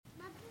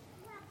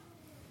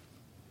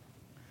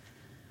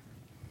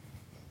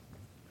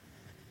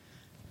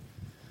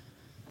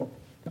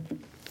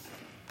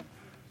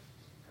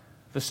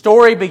The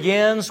story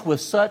begins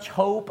with such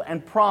hope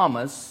and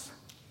promise,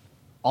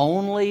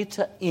 only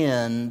to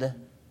end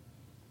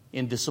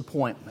in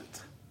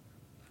disappointment.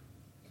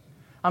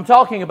 I'm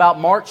talking about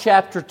Mark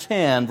chapter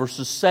 10,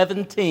 verses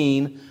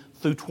 17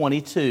 through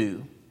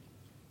 22.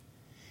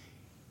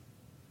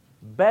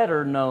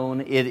 Better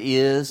known it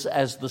is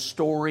as the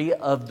story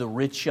of the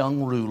rich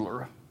young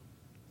ruler.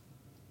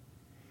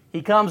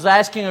 He comes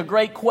asking a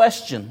great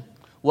question.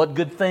 What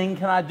good thing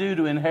can I do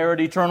to inherit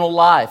eternal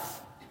life?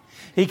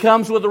 He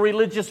comes with a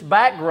religious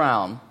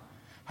background,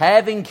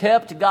 having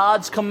kept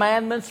God's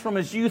commandments from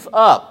his youth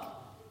up.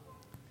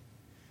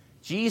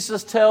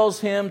 Jesus tells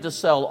him to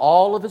sell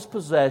all of his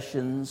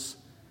possessions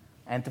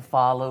and to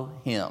follow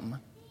him.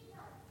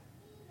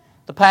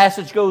 The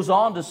passage goes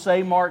on to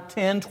say, Mark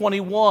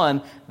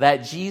 10:21,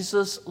 that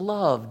Jesus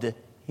loved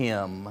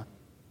him.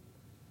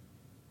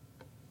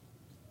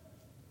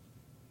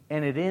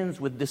 And it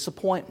ends with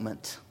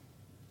disappointment,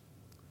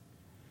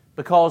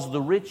 because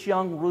the rich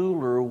young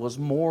ruler was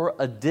more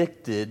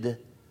addicted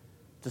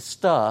to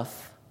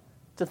stuff,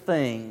 to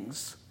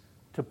things,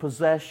 to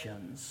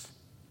possessions,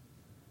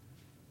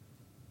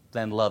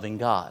 than loving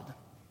God.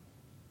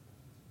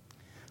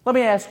 Let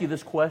me ask you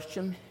this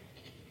question.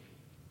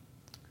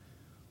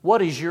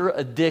 What is your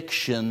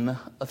addiction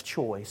of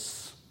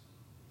choice?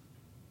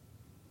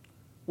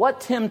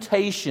 What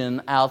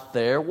temptation out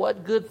there,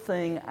 what good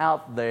thing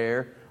out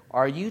there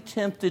are you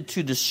tempted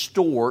to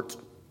distort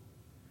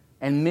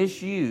and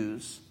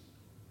misuse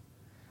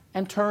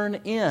and turn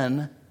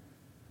in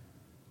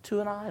to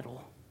an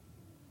idol?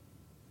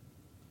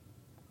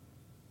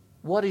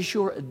 What is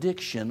your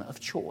addiction of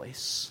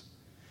choice?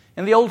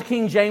 In the Old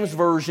King James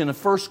Version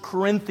of 1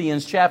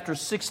 Corinthians chapter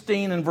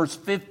 16 and verse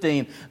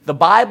 15, the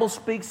Bible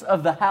speaks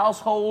of the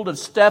household of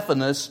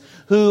Stephanus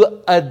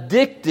who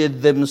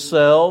addicted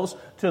themselves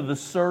to the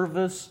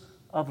service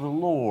of the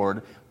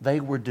Lord. They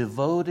were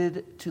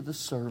devoted to the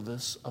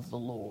service of the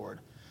Lord.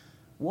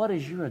 What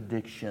is your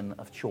addiction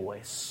of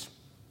choice?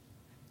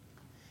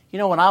 You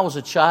know, when I was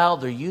a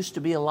child, there used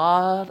to be a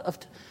lot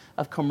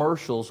of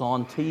commercials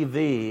on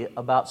TV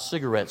about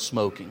cigarette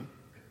smoking.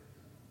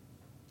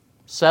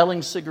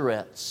 Selling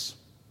cigarettes.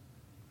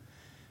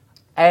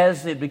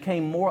 As it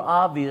became more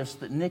obvious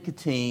that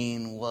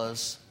nicotine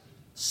was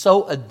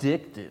so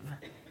addictive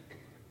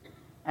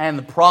and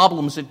the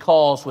problems it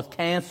caused with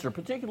cancer,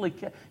 particularly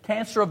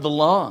cancer of the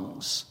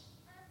lungs,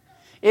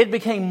 it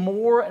became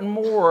more and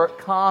more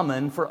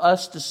common for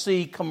us to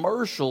see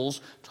commercials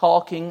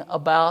talking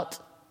about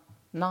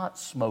not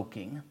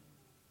smoking.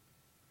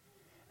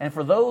 And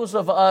for those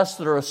of us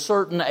that are a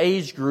certain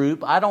age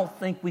group, I don't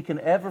think we can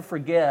ever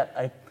forget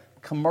a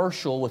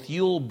commercial with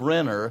Yul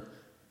Brynner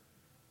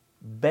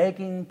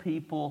begging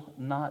people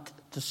not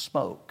to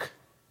smoke,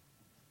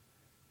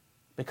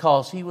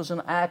 because he was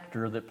an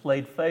actor that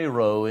played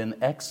Pharaoh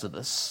in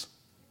Exodus,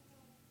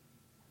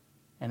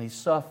 and he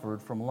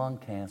suffered from lung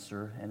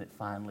cancer, and it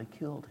finally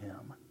killed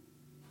him.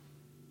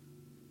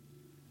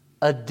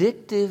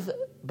 Addictive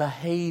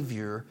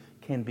behavior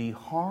can be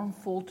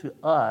harmful to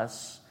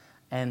us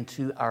and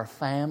to our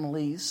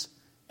families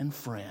and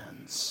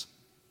friends.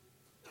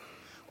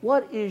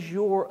 What is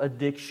your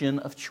addiction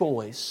of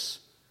choice?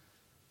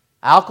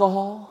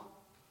 Alcohol?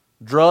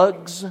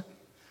 Drugs?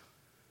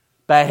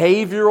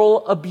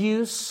 Behavioral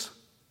abuse?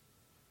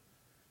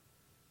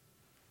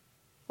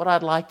 What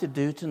I'd like to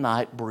do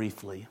tonight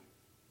briefly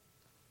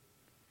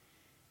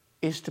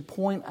is to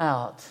point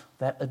out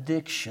that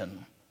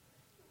addiction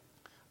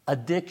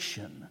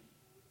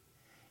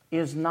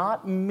is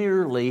not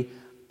merely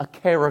a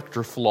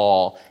character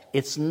flaw.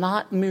 It's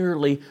not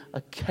merely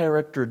a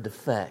character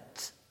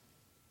defect.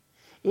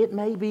 It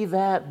may be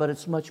that, but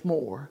it's much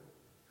more.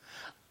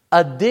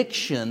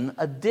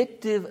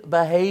 Addictive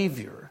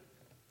behavior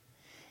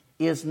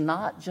is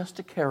not just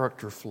a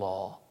character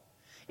flaw.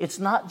 It's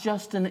not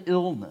just an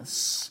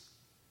illness.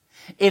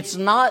 It's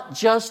not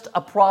just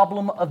a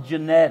problem of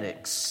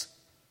genetics.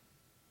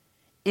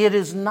 It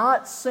is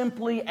not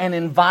simply an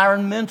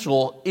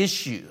environmental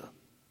issue.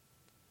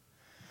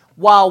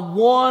 While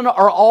one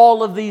or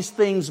all of these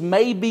things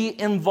may be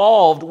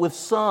involved with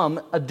some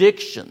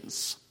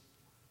addictions,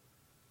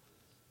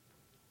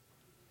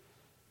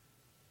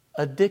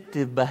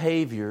 addictive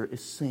behavior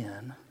is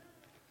sin.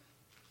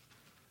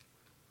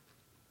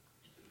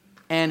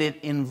 And it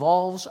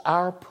involves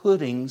our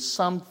putting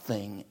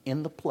something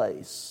in the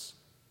place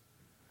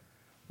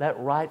that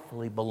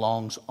rightfully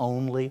belongs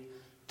only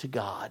to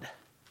God.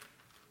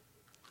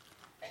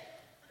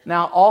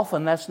 Now,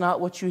 often that's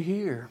not what you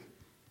hear,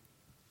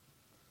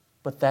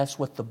 but that's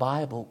what the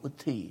Bible would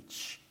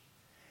teach.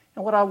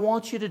 And what I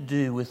want you to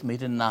do with me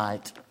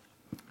tonight,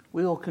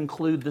 we will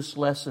conclude this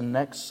lesson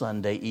next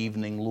Sunday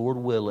evening, Lord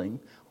willing,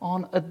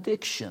 on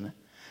addiction.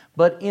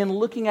 But in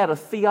looking at a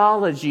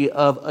theology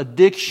of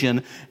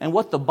addiction and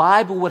what the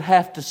Bible would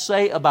have to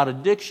say about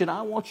addiction,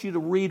 I want you to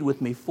read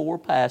with me 4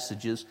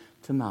 passages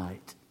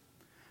tonight.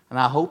 And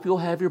I hope you'll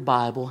have your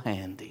Bible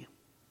handy.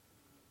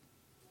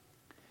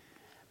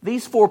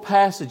 These 4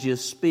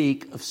 passages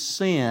speak of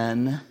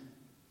sin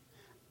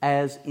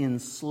as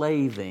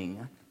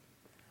enslaving,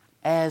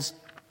 as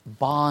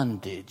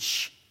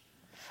bondage,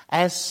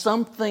 as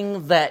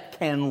something that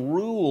can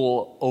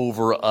rule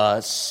over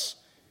us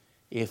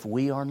if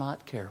we are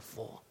not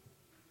careful.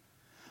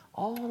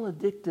 All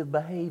addictive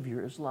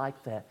behavior is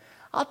like that.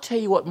 I'll tell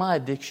you what my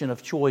addiction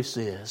of choice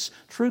is.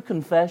 True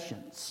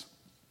confessions.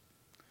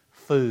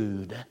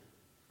 Food.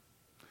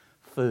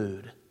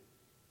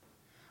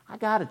 I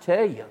got to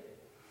tell you,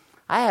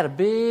 I had a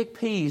big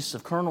piece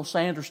of Colonel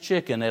Sanders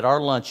chicken at our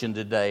luncheon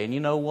today, and you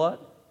know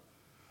what?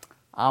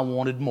 I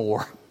wanted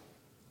more.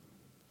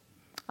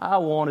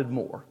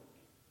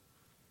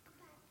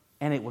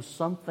 And it was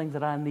something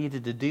that I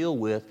needed to deal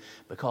with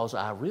because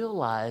I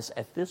realized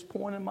at this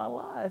point in my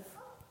life,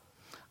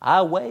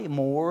 I weigh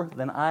more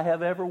than I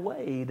have ever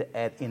weighed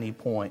at any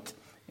point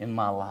in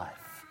my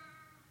life.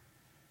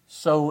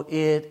 So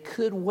it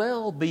could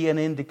well be an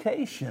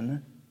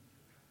indication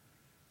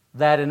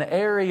that an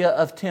area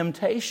of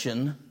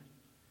temptation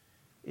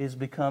is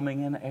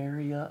becoming an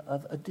area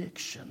of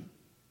addiction.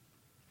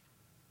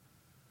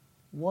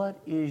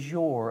 What is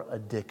your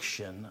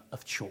addiction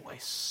of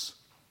choice?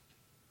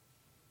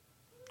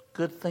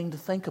 Good thing to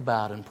think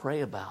about and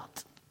pray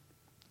about.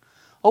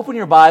 Open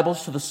your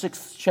Bibles to the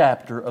 6th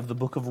chapter of the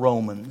book of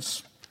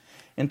Romans.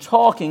 In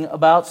talking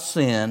about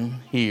sin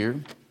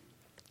here,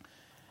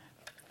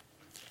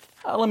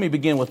 let me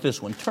begin with this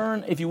one.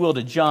 Turn, if you will,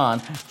 to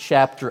John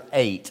chapter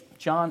 8.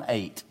 John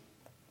 8.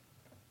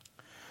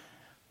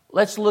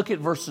 Let's look at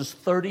verses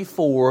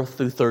 34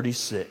 through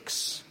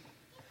 36.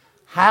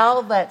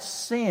 How that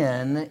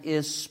sin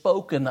is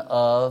spoken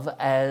of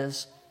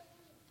as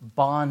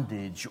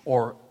bondage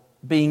or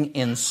being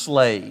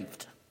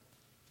enslaved.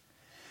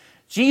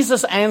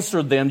 Jesus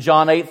answered them,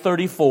 John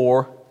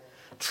 8:34,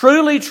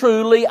 "Truly,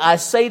 truly, I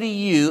say to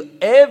you,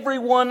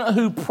 everyone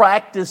who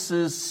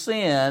practices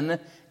sin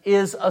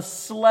is a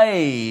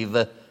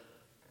slave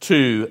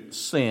to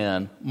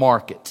sin."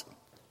 Mark it.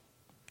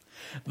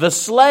 The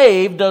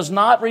slave does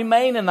not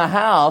remain in the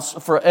house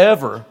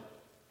forever.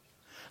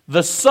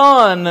 The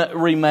Son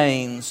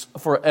remains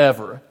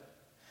forever.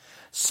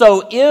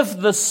 So if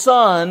the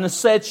Son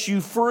sets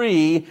you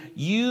free,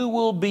 you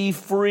will be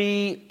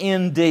free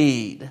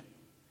indeed.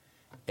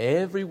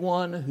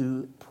 Everyone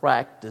who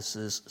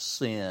practices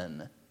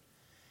sin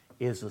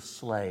is a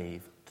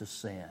slave to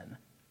sin.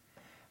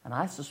 And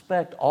I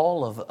suspect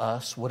all of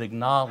us would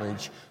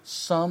acknowledge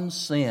some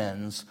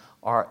sins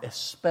are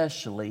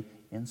especially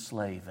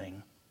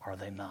enslaving, are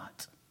they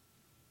not?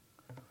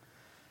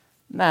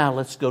 Now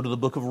let's go to the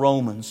book of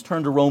Romans.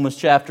 Turn to Romans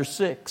chapter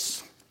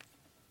 6.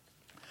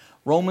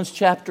 Romans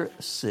chapter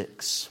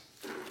 6.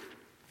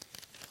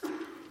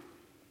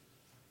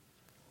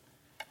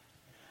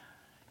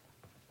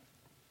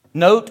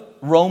 Note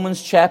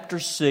Romans chapter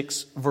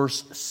 6,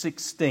 verse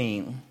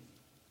 16.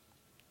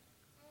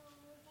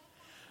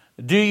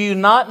 Do you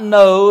not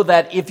know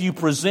that if you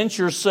present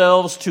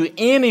yourselves to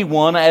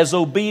anyone as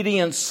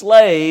obedient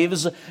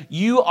slaves,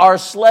 you are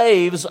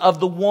slaves of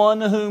the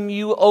one whom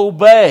you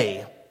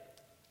obey,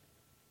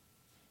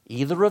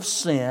 either of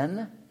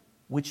sin,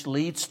 which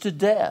leads to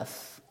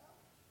death,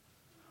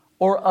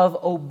 or of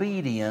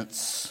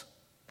obedience,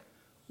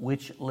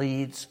 which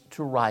leads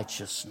to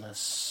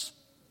righteousness?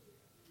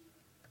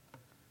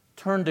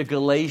 Turn to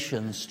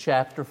Galatians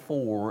chapter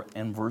 4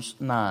 and verse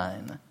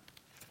 9.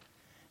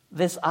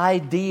 This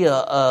idea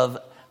of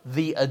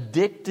the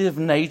addictive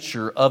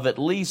nature of at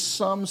least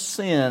some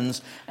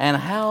sins and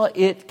how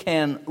it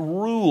can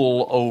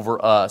rule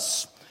over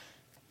us.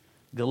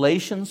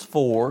 Galatians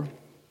 4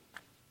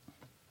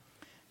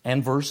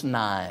 and verse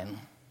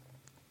 9.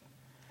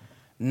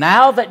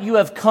 Now that you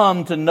have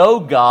come to know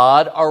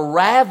God, or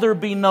rather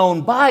be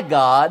known by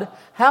God,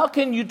 how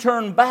can you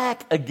turn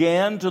back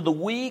again to the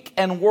weak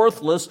and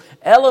worthless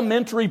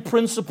elementary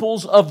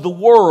principles of the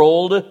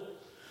world,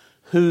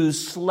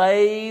 whose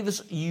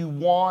slaves you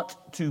want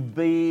to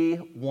be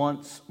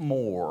once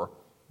more?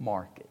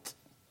 Mark it.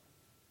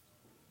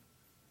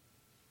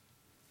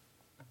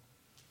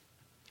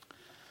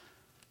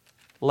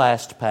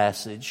 Last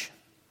passage,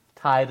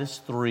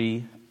 Titus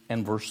 3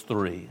 and verse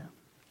 3.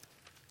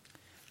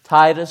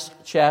 Titus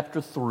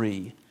chapter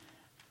 3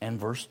 and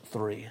verse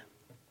 3.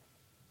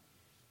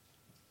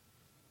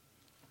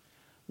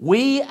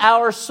 We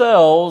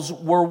ourselves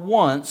were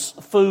once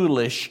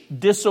foolish,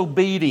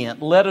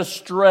 disobedient, led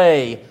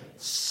astray,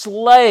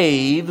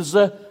 slaves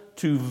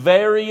to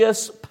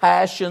various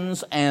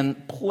passions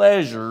and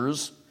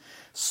pleasures,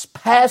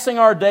 passing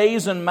our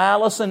days in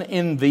malice and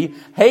envy,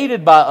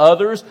 hated by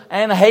others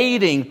and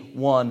hating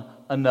one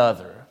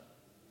another.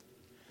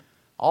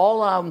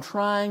 All I'm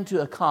trying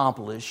to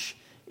accomplish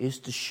is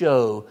to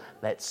show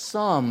that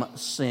some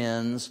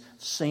sins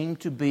seem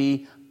to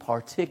be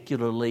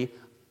particularly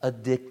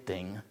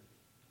addicting.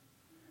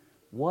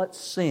 What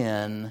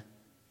sin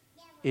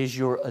is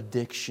your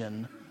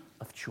addiction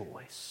of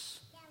choice?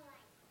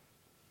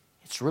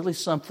 It's really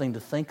something to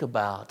think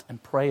about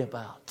and pray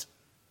about.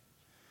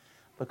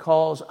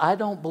 Because I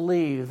don't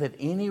believe that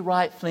any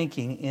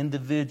right-thinking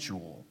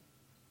individual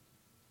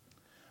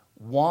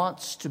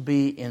wants to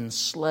be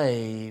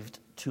enslaved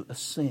to a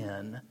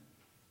sin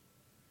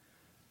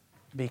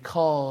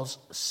Because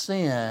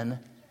sin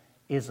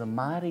is a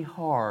mighty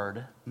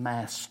hard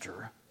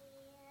master,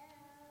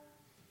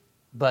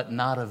 but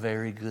not a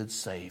very good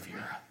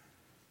Savior.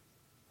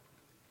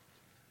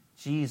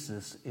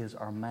 Jesus is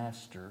our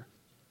Master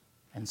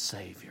and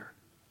Savior,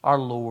 our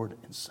Lord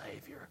and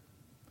Savior.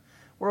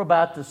 We're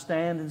about to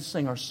stand and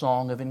sing our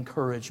song of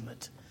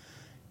encouragement.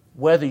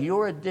 Whether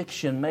your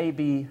addiction may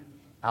be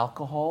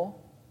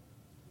alcohol,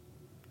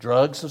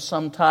 drugs of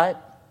some type,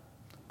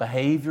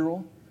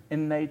 behavioral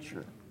in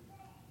nature,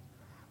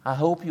 I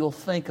hope you'll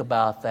think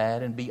about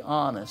that and be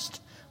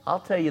honest. I'll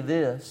tell you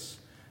this,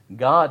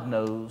 God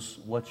knows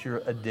what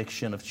your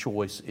addiction of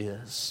choice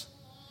is.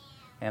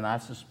 And I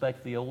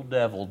suspect the old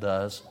devil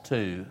does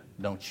too,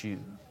 don't you?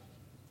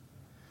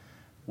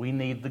 We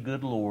need the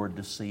good Lord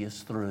to see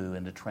us through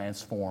and to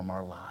transform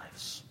our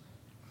lives.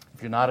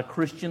 If you're not a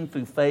Christian,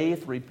 through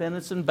faith,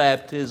 repentance, and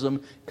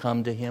baptism,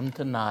 come to Him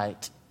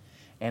tonight.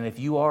 And if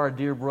you are a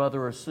dear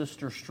brother or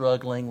sister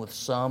struggling with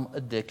some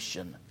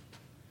addiction,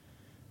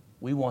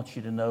 we want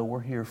you to know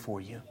we're here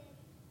for you.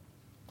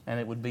 And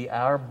it would be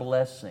our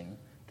blessing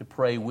to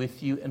pray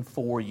with you and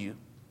for you.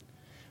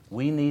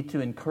 We need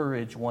to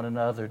encourage one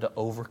another to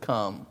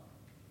overcome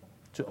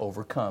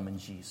in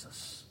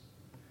Jesus.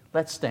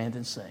 Let's stand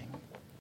and sing.